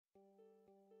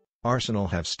Arsenal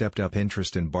have stepped up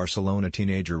interest in Barcelona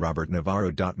teenager Robert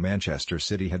Navarro. Manchester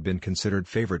City had been considered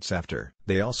favourites after.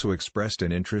 They also expressed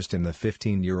an interest in the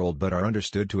 15-year-old but are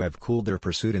understood to have cooled their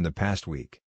pursuit in the past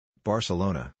week.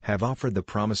 Barcelona have offered the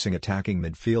promising attacking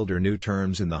midfielder new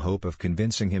terms in the hope of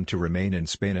convincing him to remain in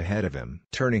Spain ahead of him.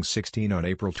 Turning 16 on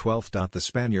April 12, the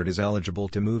Spaniard is eligible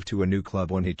to move to a new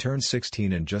club when he turns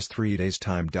 16 in just 3 days'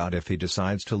 time. If he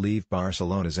decides to leave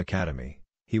Barcelona's academy,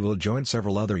 he will join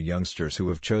several other youngsters who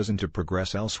have chosen to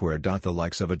progress elsewhere. The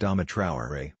likes of Adama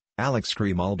Traoré, Alex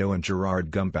Grimaldo and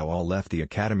Gerard Gumbau all left the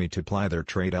academy to ply their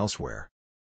trade elsewhere.